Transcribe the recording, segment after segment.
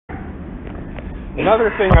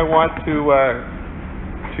Another thing I want to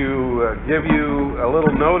give you a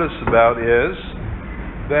little notice about is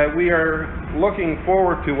that we are looking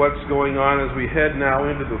forward to what's going on as we head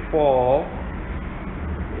now into the fall,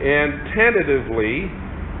 and tentatively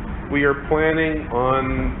we are planning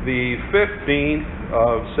on the 15th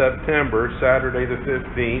of September, Saturday the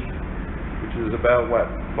 15th, which is about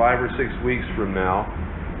 5 or 6 weeks from now.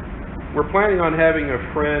 We're planning on having a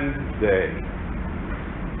friend day.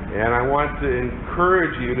 And I want to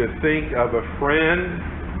encourage you to think of a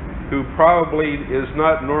friend who probably is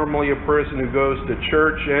not normally a person who goes to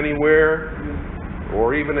church anywhere,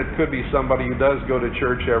 or even it could be somebody who does go to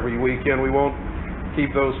church every weekend. We won't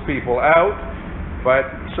keep those people out, but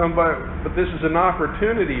this is an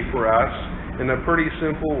opportunity for us in a pretty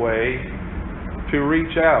simple way to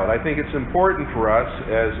reach out. I think it's important for us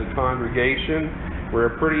as a congregation.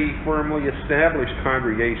 We're a pretty firmly established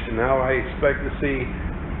congregation now. I expect to see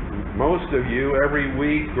most of you every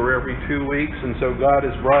week or every 2 weeks, and so God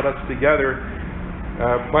has brought us together.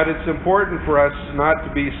 But it's important for us not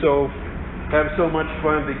to have so much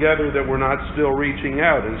fun together that we're not still reaching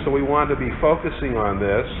out, and so we want to be focusing on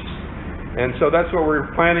this. And so that's what we're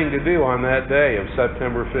planning to do on that day of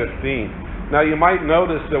September 15th. Now you might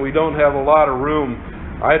notice that we don't have a lot of room.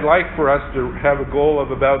 I'd like for us to have a goal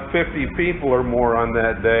of about 50 people or more on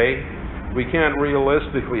that day. We can't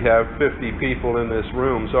realistically have 50 people in this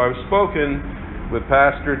room. So I've spoken with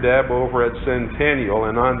Pastor Deb over at Centennial,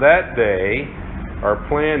 and on that day, our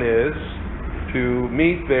plan is to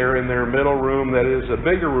meet there in their middle room that is a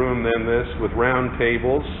bigger room than this with round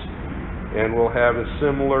tables, and we'll have a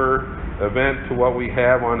similar event to what we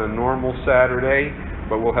have on a normal Saturday,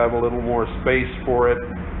 but we'll have a little more space for it,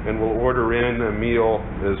 and we'll order in a meal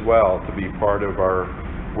as well to be part of our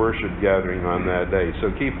worship gathering on that day. So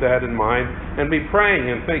keep that in mind and be praying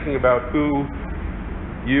and thinking about who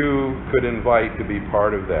you could invite to be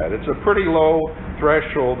part of that. It's a pretty low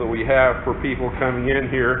threshold that we have for people coming in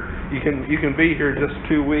here. You can be here just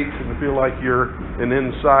 2 weeks and feel like you're an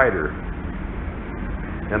insider.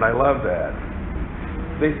 And I love that.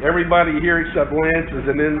 I think everybody here except Lance is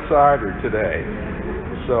an insider today.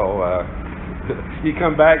 So you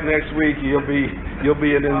come back next week, you'll be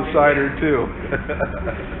an insider too.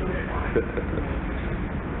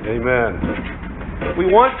 Amen. We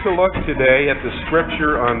want to look today at the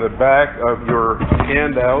scripture on the back of your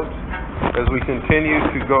handout as we continue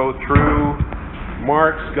to go through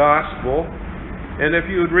Mark's Gospel. And if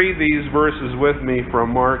you would read these verses with me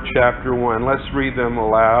from Mark chapter 1, let's read them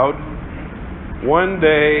aloud. One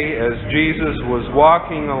day, as Jesus was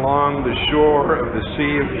walking along the shore of the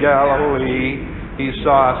Sea of Galilee, he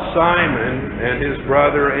saw Simon and his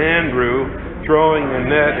brother Andrew throwing a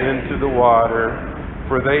net into the water,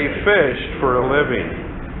 for they fished for a living.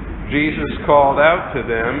 Jesus called out to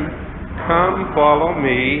them, "Come, follow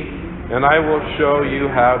me, and I will show you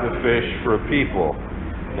how to fish for people."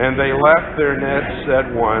 And they left their nets at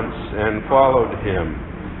once and followed him.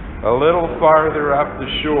 A little farther up the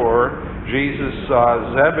shore, Jesus saw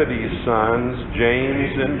Zebedee's sons,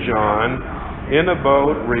 James and John, in a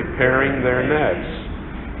boat repairing their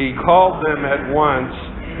nets. He called them at once,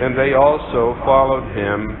 and they also followed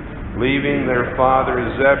him, leaving their father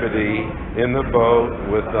Zebedee in the boat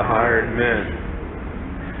with the hired men.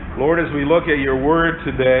 Lord, as we look at your word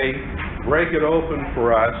today, break it open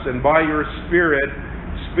for us, and by your Spirit,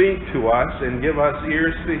 speak to us and give us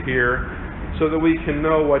ears to hear, so that we can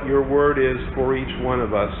know what your word is for each one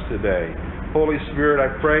of us today. Holy Spirit,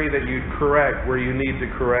 I pray that you'd correct where you need to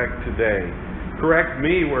correct today. Correct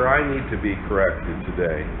me where I need to be corrected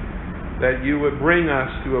today. That you would bring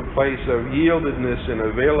us to a place of yieldedness and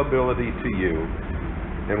availability to you.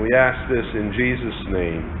 And we ask this in Jesus'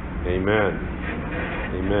 name. Amen.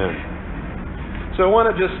 Amen. So I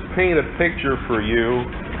want to just paint a picture for you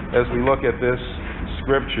as we look at this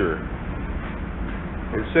scripture.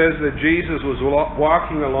 It says that Jesus was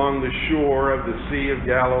walking along the shore of the Sea of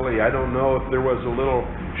Galilee. I don't know if there was a little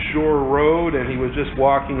shore road and he was just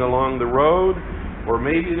walking along the road, or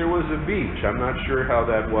maybe there was a beach. I'm not sure how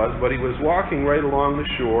that was, but he was walking right along the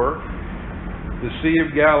shore. The Sea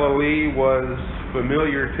of Galilee was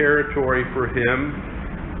familiar territory for him,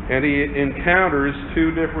 and he encounters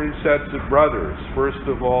two different sets of brothers. First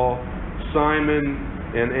of all, Simon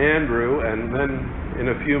and Andrew, and then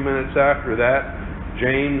in a few minutes after that,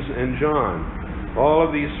 James and John. All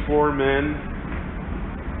of these four men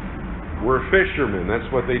were fishermen. That's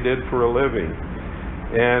what they did for a living.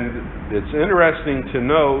 And it's interesting to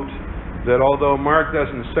note that although Mark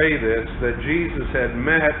doesn't say this, that Jesus had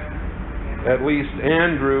met at least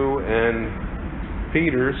Andrew and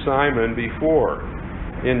Peter, Simon, before.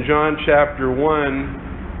 In John chapter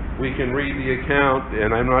 1, we can read the account,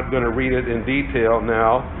 and I'm not going to read it in detail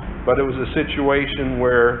now, but it was a situation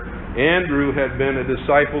where Andrew had been a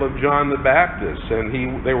disciple of John the Baptist,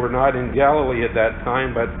 and they were not in Galilee at that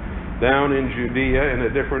time, but down in Judea in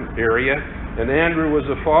a different area. And Andrew was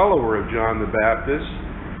a follower of John the Baptist.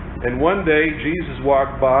 And one day Jesus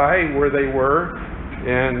walked by where they were,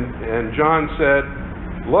 and John said,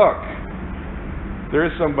 "Look,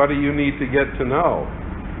 there's somebody you need to get to know."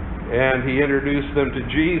 And he introduced them to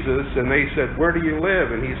Jesus, and they said, "Where do you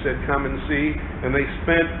live?" And he said, "Come and see." And they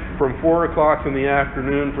spent from 4 o'clock in the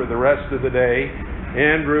afternoon for the rest of the day.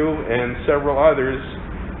 Andrew and several others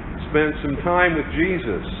spent some time with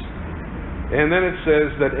Jesus. And then it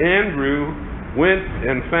says that Andrew went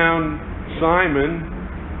and found Simon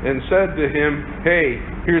and said to him, "Hey,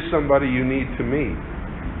 here's somebody you need to meet."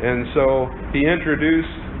 And so he introduced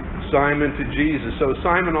Simon to Jesus. So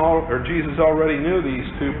Jesus already knew these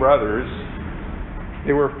two brothers.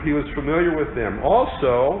 He was familiar with them.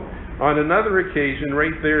 Also, on another occasion,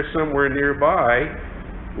 right there somewhere nearby,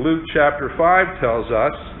 Luke chapter 5 tells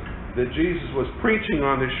us that Jesus was preaching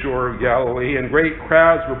on the shore of Galilee, and great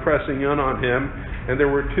crowds were pressing in on him, and there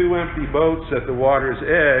were 2 empty boats at the water's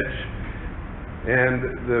edge, and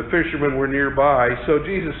the fishermen were nearby. So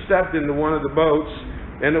Jesus stepped into one of the boats,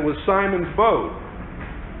 and it was Simon's boat.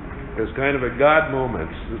 It was kind of a God moment.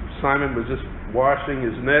 Simon was just washing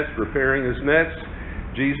his nets, preparing his nets.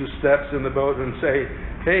 Jesus steps in the boat and say,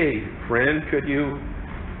 "Hey, friend, could you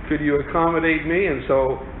accommodate me?" And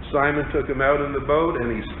so Simon took him out in the boat,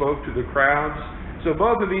 and he spoke to the crowds. So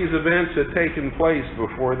both of these events had taken place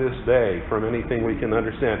before this day, from anything we can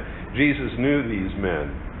understand. Jesus knew these men.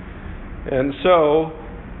 And so,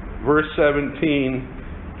 verse 17,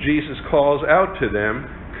 Jesus calls out to them,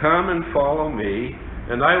 "Come and follow me,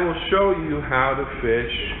 and I will show you how to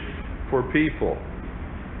fish for people."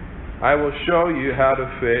 I will show you how to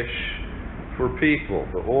fish for people.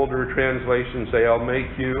 The older translations say, I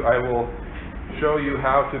will show you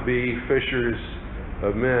how to be fishers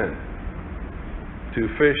of men. To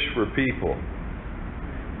fish for people.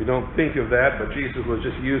 You don't think of that, but Jesus was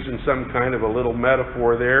just using some kind of a little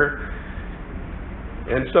metaphor there.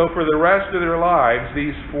 And so for the rest of their lives,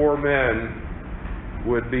 these 4 men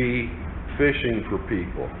would be fishing for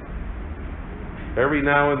people. Every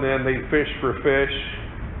now and then they fished for fish,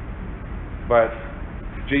 but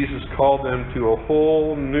Jesus called them to a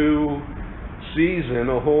whole new season,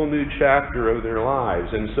 a whole new chapter of their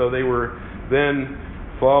lives. And so they were then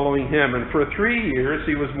following him. And for 3 years,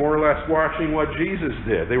 he was more or less watching what Jesus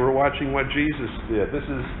did. They were watching what Jesus did.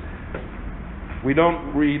 We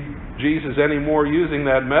don't read Jesus anymore using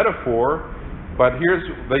that metaphor, but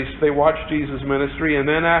they watched Jesus' ministry, and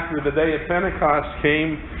then after the day of Pentecost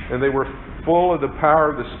came, and they were full of the power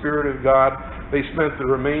of the Spirit of God, they spent the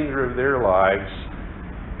remainder of their lives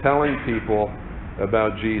telling people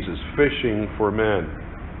about Jesus, fishing for men.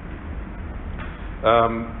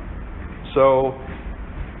 So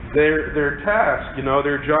their task,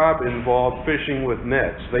 their job involved fishing with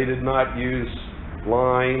nets. They did not use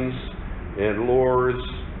lines and lures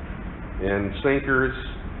and sinkers,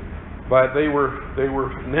 but they were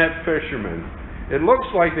net fishermen. It looks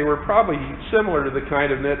like they were probably similar to the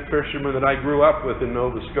kind of net fishermen that I grew up with in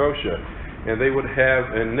Nova Scotia. And they would have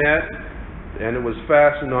a net, and it was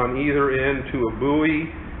fastened on either end to a buoy,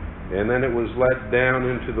 and then it was let down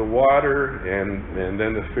into the water, and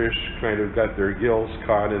then the fish kind of got their gills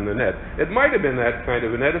caught in the net. It might have been that kind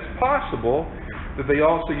of a net. It's possible that they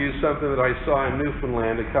also used something that I saw in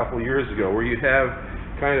Newfoundland a couple years ago, where you have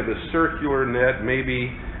kind of a circular net,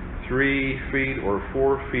 maybe 3 feet or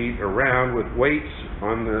 4 feet around, with weights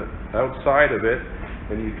on the outside of it,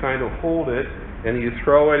 and you kind of hold it, and you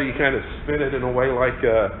throw it, you kind of spin it in a way like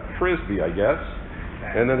a frisbee, I guess,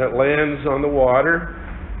 and then it lands on the water,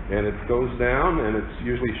 and it goes down, and it's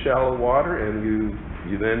usually shallow water, and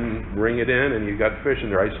you then bring it in, and you got fish in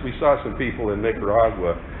there. We saw some people in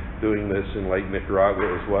Nicaragua doing this in Lake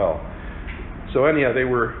Nicaragua as well. So anyhow, they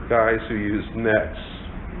were guys who used nets.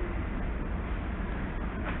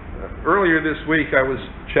 Earlier this week, I was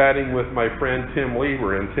chatting with my friend Tim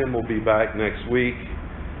Lieber, and Tim will be back next week.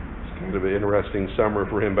 It's kind of an interesting summer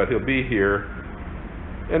for him, but he'll be here.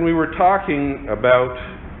 And we were talking about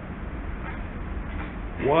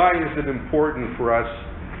why is it important for us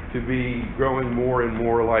to be growing more and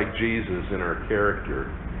more like Jesus in our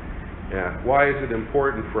character? Yeah. Why is it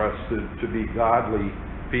important for us to be godly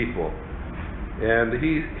people? And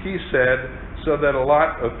he said, so that a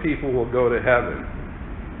lot of people will go to heaven.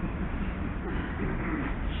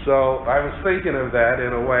 So I was thinking of that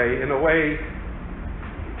in a way. In a way,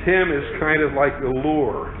 Tim is kind of like the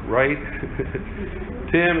lure, right?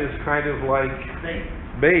 Tim is kind of like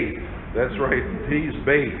bait. That's right. He's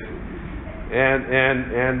bait.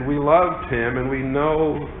 And we love Tim, and we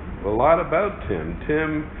know a lot about Tim.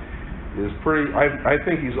 Tim is pretty, I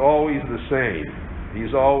think he's always the same.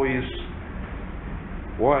 He's always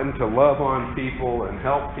wanting to love on people and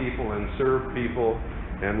help people and serve people,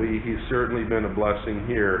 and he's certainly been a blessing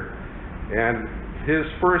here. And his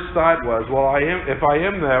first thought was, well, if I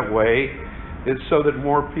am that way, it's so that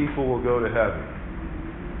more people will go to heaven.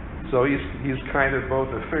 So he's kind of both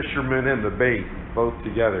a fisherman and the bait, both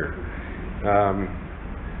together.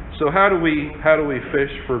 So how do we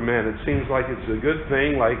fish for men? It seems like it's a good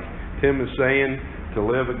thing, like Tim is saying, to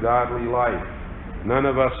live a godly life. None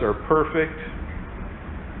of us are perfect.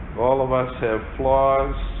 All of us have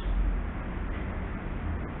flaws.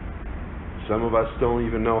 Some of us don't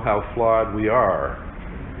even know how flawed we are.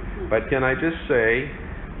 But can I just say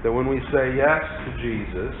that when we say yes to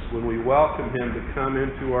Jesus, when we welcome Him to come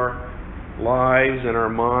into our lives and our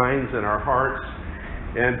minds and our hearts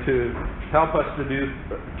and to help us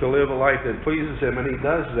to live a life that pleases Him, and He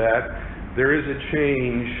does that, there is a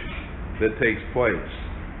change that takes place.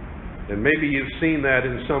 And maybe you've seen that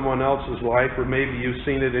in someone else's life, or maybe you've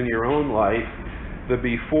seen it in your own life, the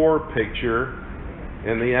before picture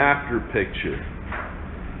and the after picture.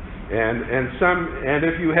 And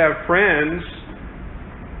if you have friends,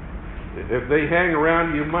 if they hang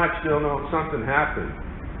around you much, they'll know something happened.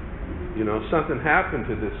 You know, something happened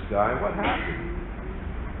to this guy. What happened?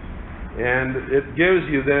 And it gives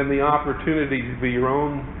you then the opportunity to be your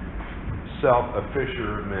own self a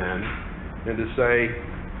fisherman, and to say,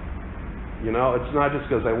 you know, it's not just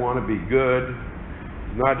because I want to be good.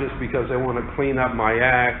 It's not just because I want to clean up my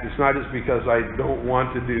act. It's not just because I don't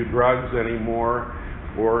want to do drugs anymore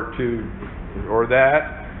or that.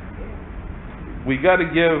 We got to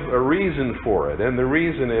give a reason for it. And the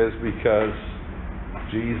reason is because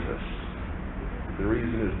Jesus. The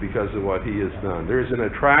reason is because of what He has done. There's an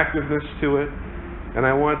attractiveness to it. And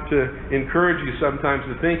I want to encourage you sometimes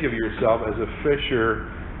to think of yourself as a fisher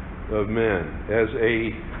of men, as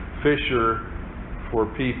a fisher for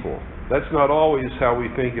people. That's not always how we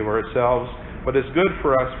think of ourselves, but it's good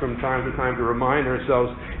for us from time to time to remind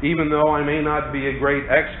ourselves, even though I may not be a great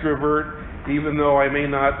extrovert, even though it may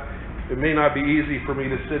not be easy for me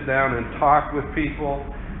to sit down and talk with people,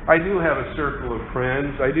 I do have a circle of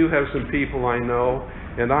friends. I do have some people I know,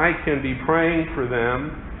 and I can be praying for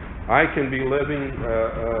them. I can be living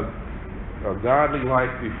a godly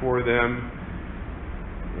life before them,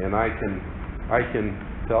 and I can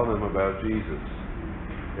tell them about Jesus.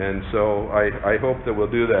 And so I hope that we'll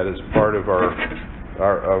do that as part of our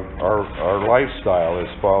lifestyle as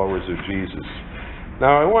followers of Jesus.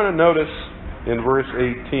 Now I want to notice in verse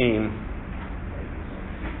 18,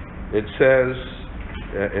 it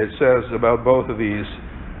says about both of these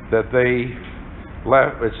that they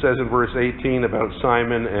left. It says in verse 18 about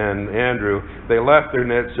Simon and Andrew, they left their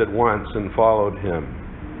nets at once and followed Him.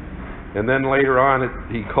 And then later on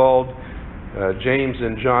He called James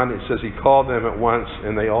and John. It says He called them at once,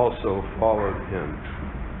 and they also followed Him.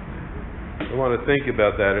 I want to think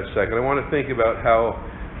about that a second. I want to think about how,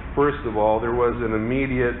 first of all, there was an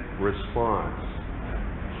immediate response.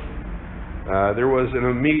 There was an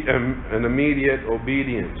immediate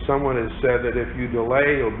obedience. Someone has said that if you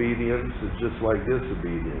delay obedience, it's just like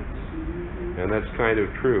disobedience. And that's kind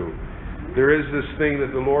of true. There is this thing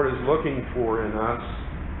that the Lord is looking for in us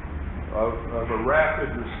of a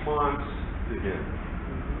rapid response to Him,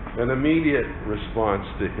 an immediate response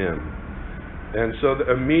to Him. And so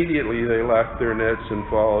immediately they left their nets and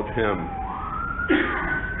followed Him.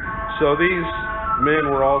 So these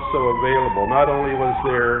men were also available. Not only was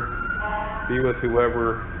there, be with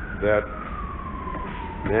whoever that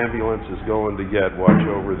ambulance is going to get, watch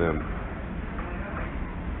over them.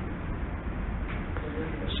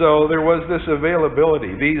 So there was this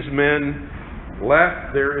availability. These men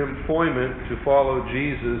left their employment to follow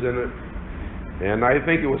Jesus, and I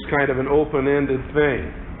think it was kind of an open-ended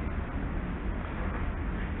thing.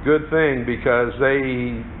 Good thing, because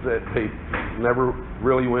they never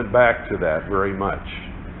really went back to that very much.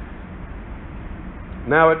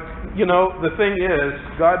 Now, the thing is,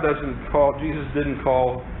 Jesus didn't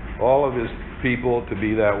call all of His people to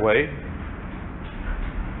be that way.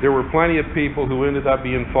 There were plenty of people who ended up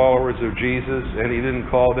being followers of Jesus, and He didn't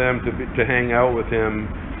call them to hang out with Him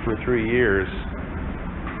for 3 years.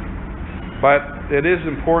 But it is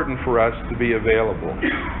important for us to be available.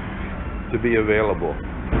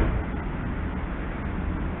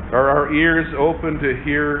 Are our ears open to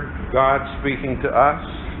hear God speaking to us?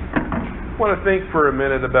 I want to think for a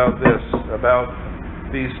minute about this, about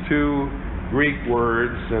these two Greek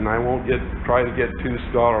words, and I won't try to get too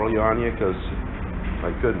scholarly on you, because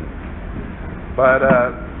I couldn't. But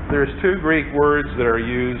there's two Greek words that are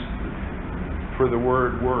used for the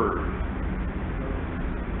word word.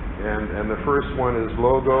 And the first one is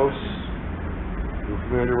logos. You're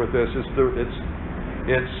familiar with this?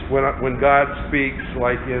 It's when God speaks,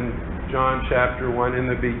 like in John chapter 1,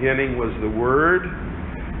 in the beginning was the Word,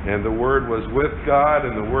 and the Word was with God,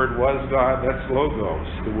 and the Word was God. That's logos.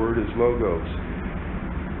 The Word is logos.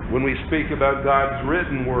 When we speak about God's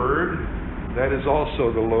written Word, that is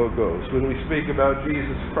also the logos. When we speak about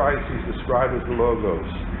Jesus Christ, He's described as the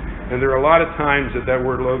logos. And there are a lot of times that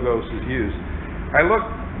word logos is used. I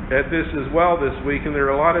looked at this as well this week, and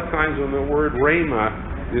there are a lot of times when the word rhema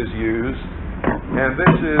is used, and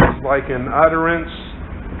this is like an utterance.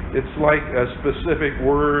 It's like a specific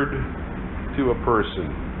word to a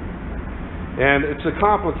person. And it's a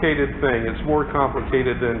complicated thing. It's more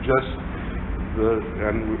complicated than just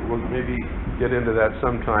and we'll maybe get into that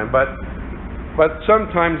sometime. But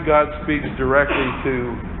sometimes God speaks directly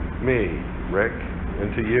to me, Rick,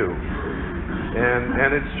 and to you.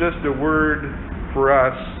 And it's just a word for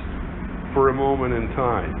us for a moment in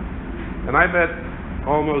time. And I bet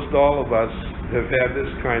almost all of us have had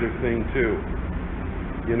this kind of thing too.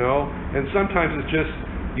 You know? And sometimes it's just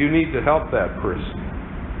you need to help that person.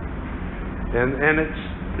 And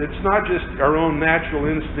it's not just our own natural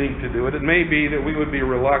instinct to do it. It may be that we would be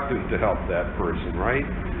reluctant to help that person, right?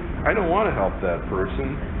 I don't want to help that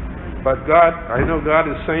person. But I know God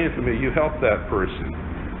is saying to me, you help that person.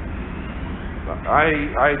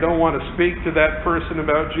 I don't want to speak to that person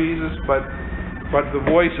about Jesus, but the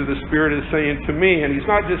voice of the Spirit is saying to me, and He's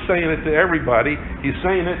not just saying it to everybody, He's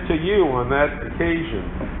saying it to you on that occasion.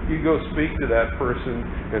 You go speak to that person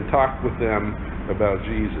and talk with them about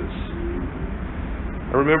Jesus.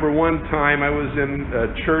 I remember one time I was in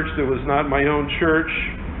a church that was not my own church,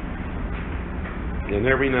 and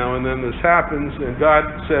every now and then this happens, and God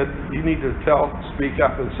said, you need to speak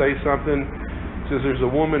up and say something. He says, there's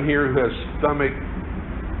a woman here who has stomach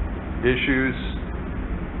issues,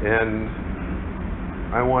 and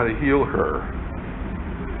I want to heal her.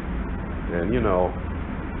 And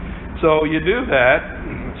so you do that.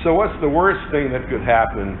 So what's the worst thing that could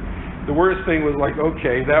happen? The worst thing was like,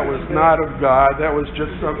 okay, that was not of God. That was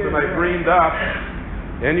just something I dreamed up.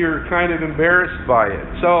 And you're kind of embarrassed by it.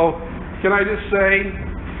 So can I just say,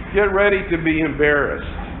 get ready to be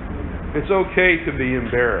embarrassed. It's okay to be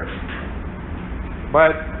embarrassed.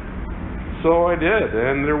 But so I did.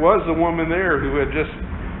 And there was a woman there who had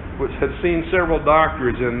seen several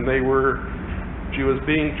doctors, and she was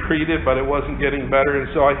being treated, but it wasn't getting better. And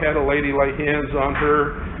so I had a lady lay hands on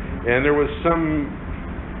her, and there was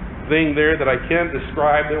something there that I can't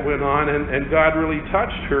describe that went on, and God really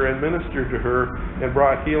touched her and ministered to her and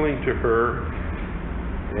brought healing to her.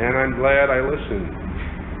 And I'm glad I listened.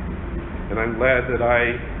 And I'm glad that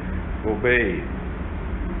I obeyed.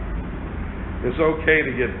 It's okay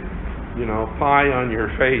to get, pie on your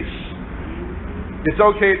face. It's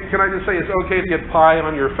okay, can I just say, it's okay to get pie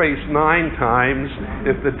on your face 9 times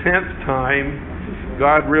if the 10th time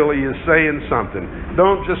God really is saying something.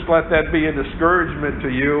 Don't just let that be a discouragement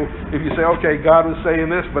to you. If you say, okay, God was saying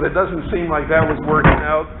this, but it doesn't seem like that was working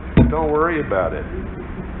out, don't worry about it.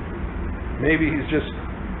 Maybe He's just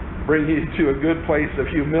bringing you to a good place of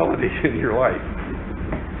humility in your life.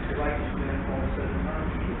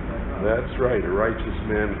 That's right. A righteous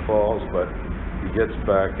man falls, but he gets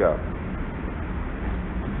back up.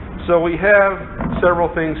 So we have several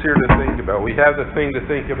things here to think about. We have the thing to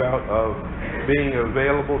think about of being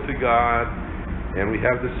available to God, and we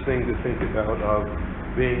have this thing to think about of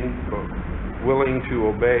being willing to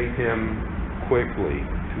obey Him quickly,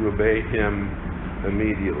 to obey Him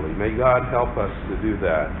immediately. May God help us to do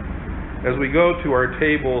that. As we go to our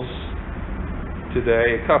tables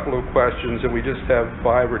today, a couple of questions, and we just have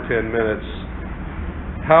 5 or 10 minutes.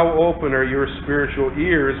 How open are your spiritual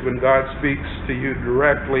ears when God speaks to you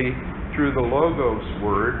directly through the Logos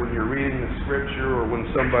word, when you're reading the Scripture or when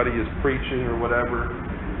somebody is preaching or whatever?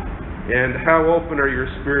 And how open are your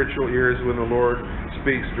spiritual ears when the Lord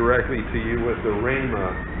speaks directly to you with the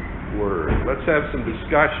Rhema word? Let's have some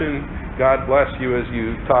discussion. God bless you as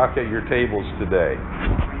you talk at your tables today.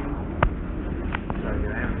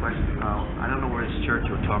 I have a question. I don't know where this church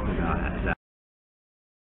we're talking about.